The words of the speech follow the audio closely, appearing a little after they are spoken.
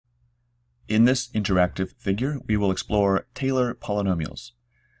In this interactive figure, we will explore Taylor polynomials.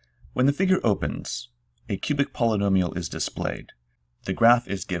 When the figure opens, a cubic polynomial is displayed. The graph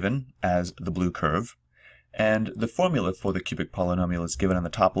is given as the blue curve, and the formula for the cubic polynomial is given on the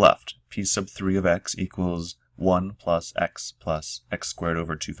top left. P sub 3 of x equals 1 plus x squared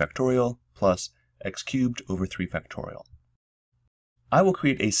over 2 factorial plus x cubed over 3 factorial. I will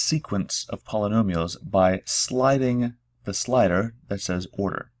create a sequence of polynomials by sliding the slider that says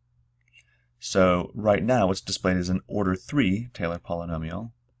order. So right now it's displayed as an order 3 Taylor polynomial,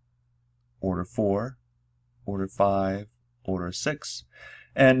 order 4, order 5, order 6,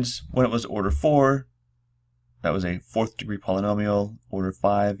 and when it was order 4, that was a 4th degree polynomial, order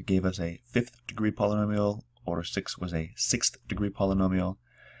 5 gave us a 5th degree polynomial, order 6 was a 6th degree polynomial,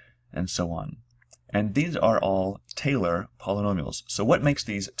 and so on. And these are all Taylor polynomials. So what makes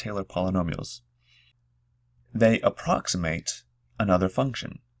these Taylor polynomials? They approximate another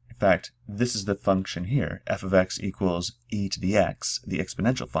function. In fact, this is the function here, f of x equals e to the x, the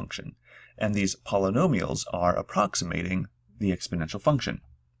exponential function. And these polynomials are approximating the exponential function.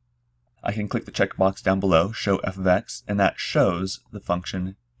 I can click the checkbox down below, show f of x, and that shows the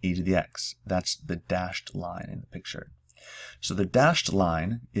function e to the x. That's the dashed line in the picture. So the dashed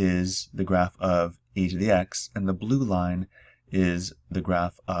line is the graph of e to the x, and the blue line is the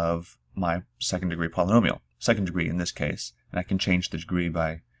graph of my second degree polynomial. Second degree in this case, and I can change the degree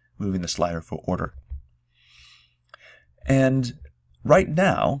by moving the slider for order. And right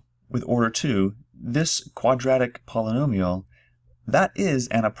now, with order 2, this quadratic polynomial, that is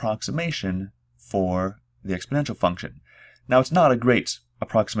an approximation for the exponential function. Now, it's not a great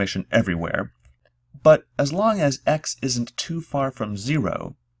approximation everywhere, but as long as x isn't too far from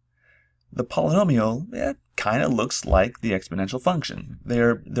 0, the polynomial kind of looks like the exponential function.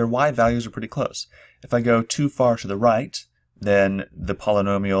 Their y values are pretty close. If I go too far to the right, then the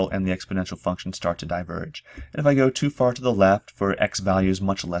polynomial and the exponential function start to diverge. And if I go too far to the left for x values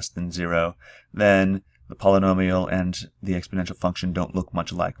much less than 0, then the polynomial and the exponential function don't look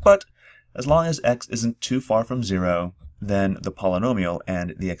much alike. But as long as x isn't too far from 0, then the polynomial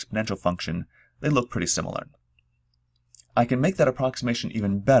and the exponential function, they look pretty similar. I can make that approximation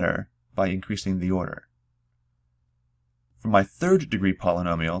even better by increasing the order. For my third degree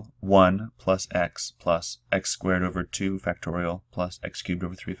polynomial, 1 plus x squared over 2 factorial plus x cubed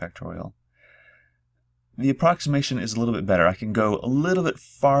over 3 factorial, the approximation is a little bit better. I can go a little bit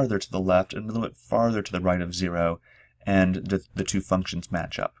farther to the left and a little bit farther to the right of 0, and the two functions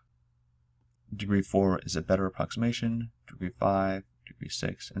match up. Degree 4 is a better approximation, degree 5, degree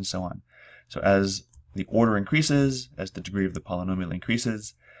 6, and so on. So as the order increases, as the degree of the polynomial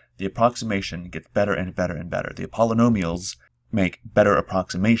increases, the approximation gets better and better and better. The polynomials make better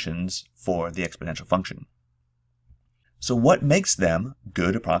approximations for the exponential function. So what makes them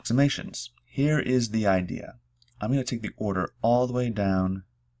good approximations? Here is the idea. I'm going to take the order all the way down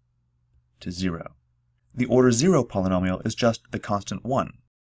to 0. The order 0 polynomial is just the constant 1.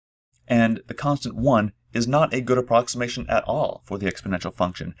 And the constant 1 is not a good approximation at all for the exponential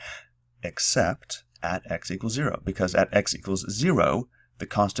function, except at x equals 0, because at x equals 0, the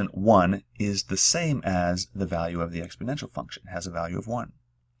constant 1 is the same as the value of the exponential function, has a value of 1.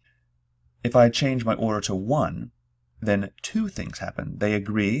 If I change my order to 1, then two things happen. They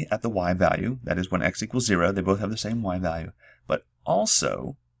agree at the y value, that is when x equals 0, they both have the same y value, but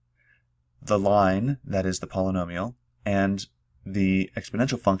also the line, that is the polynomial, and the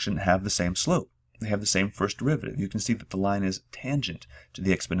exponential function have the same slope. They have the same first derivative. You can see that the line is tangent to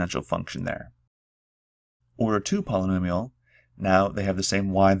the exponential function there. Order 2 polynomial, now they have the same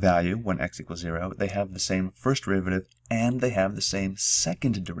y value when x equals 0, they have the same first derivative, and they have the same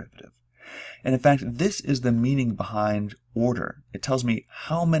second derivative. And in fact, this is the meaning behind order. It tells me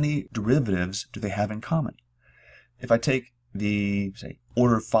how many derivatives do they have in common. If I take the, say,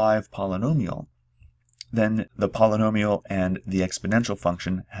 order 5 polynomial, then the polynomial and the exponential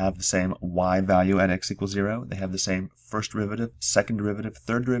function have the same y value at x equals 0. They have the same first derivative, second derivative,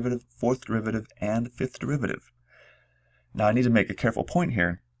 third derivative, fourth derivative, and fifth derivative. Now I need to make a careful point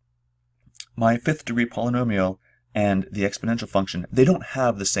here. My fifth degree polynomial and the exponential function, they don't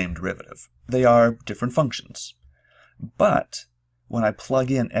have the same derivative. They are different functions. But when I plug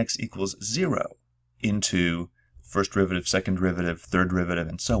in x equals 0 into first derivative, second derivative, third derivative,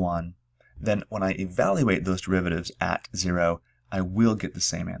 and so on, then when I evaluate those derivatives at 0, I will get the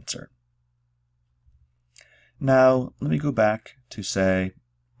same answer. Now, let me go back to, say,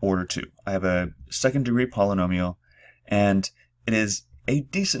 order 2. I have a second degree polynomial, and it is a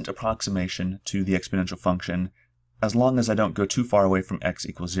decent approximation to the exponential function as long as I don't go too far away from x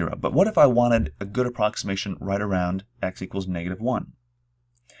equals 0. But what if I wanted a good approximation right around x equals -1?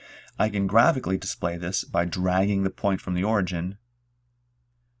 I can graphically display this by dragging the point from the origin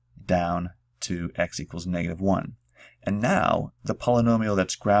down to x equals -1. And now the polynomial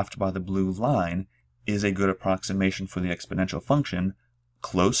that's graphed by the blue line is a good approximation for the exponential function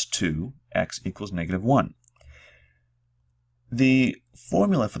close to x equals -1. The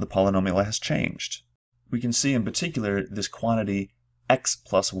formula for the polynomial has changed. We can see in particular this quantity x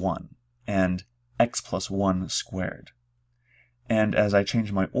plus 1 and x plus 1 squared. And as I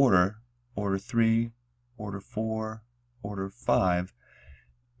change my order 3, order 4, order 5,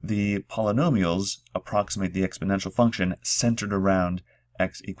 the polynomials approximate the exponential function centered around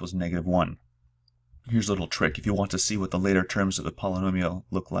x equals -1. Here's a little trick. If you want to see what the later terms of the polynomial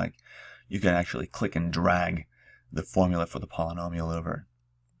look like, you can actually click and drag the formula for the polynomial over.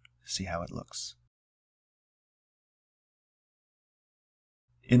 See how it looks.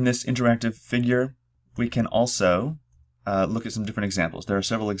 In this interactive figure, we can also look at some different examples. There are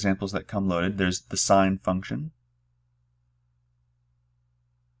several examples that come loaded. There's the sine function,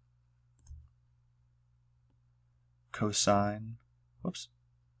 cosine,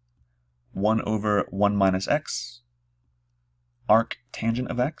 1 over 1 minus x, arc tangent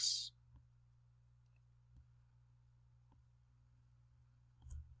of x,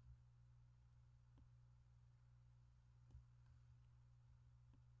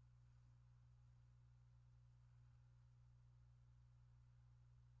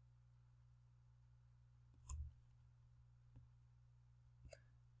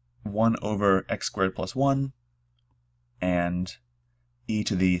 (1 over x squared plus 1), and e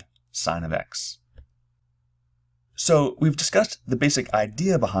to the sine of x. So we've discussed the basic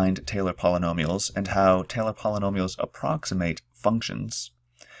idea behind Taylor polynomials and how Taylor polynomials approximate functions.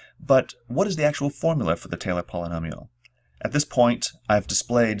 But what is the actual formula for the Taylor polynomial? At this point, I've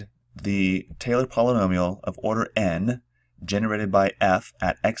displayed the Taylor polynomial of order n generated by f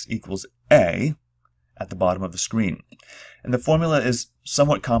at x equals a at the bottom of the screen. And the formula is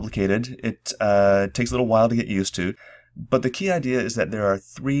somewhat complicated. It takes a little while to get used to. But the key idea is that there are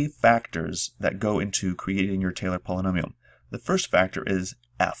 3 factors that go into creating your Taylor polynomial. The first factor is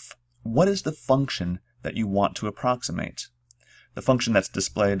f. What is the function that you want to approximate? The function that's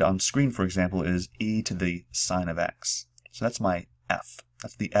displayed on screen, for example, is e to the sine of x. So that's my f.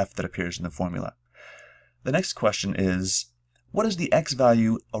 That's the f that appears in the formula. The next question is, what is the x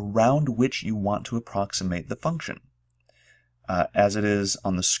value around which you want to approximate the function? As it is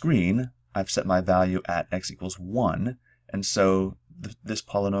on the screen, I've set my value at x equals 1, and so this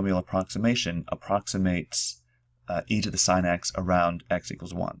polynomial approximation approximates e to the sine x around x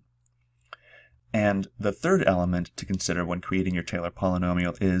equals 1. And the third element to consider when creating your Taylor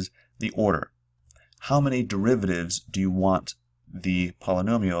polynomial is the order. How many derivatives do you want the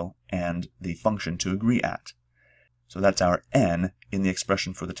polynomial and the function to agree at? So that's our n in the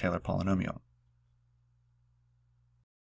expression for the Taylor polynomial.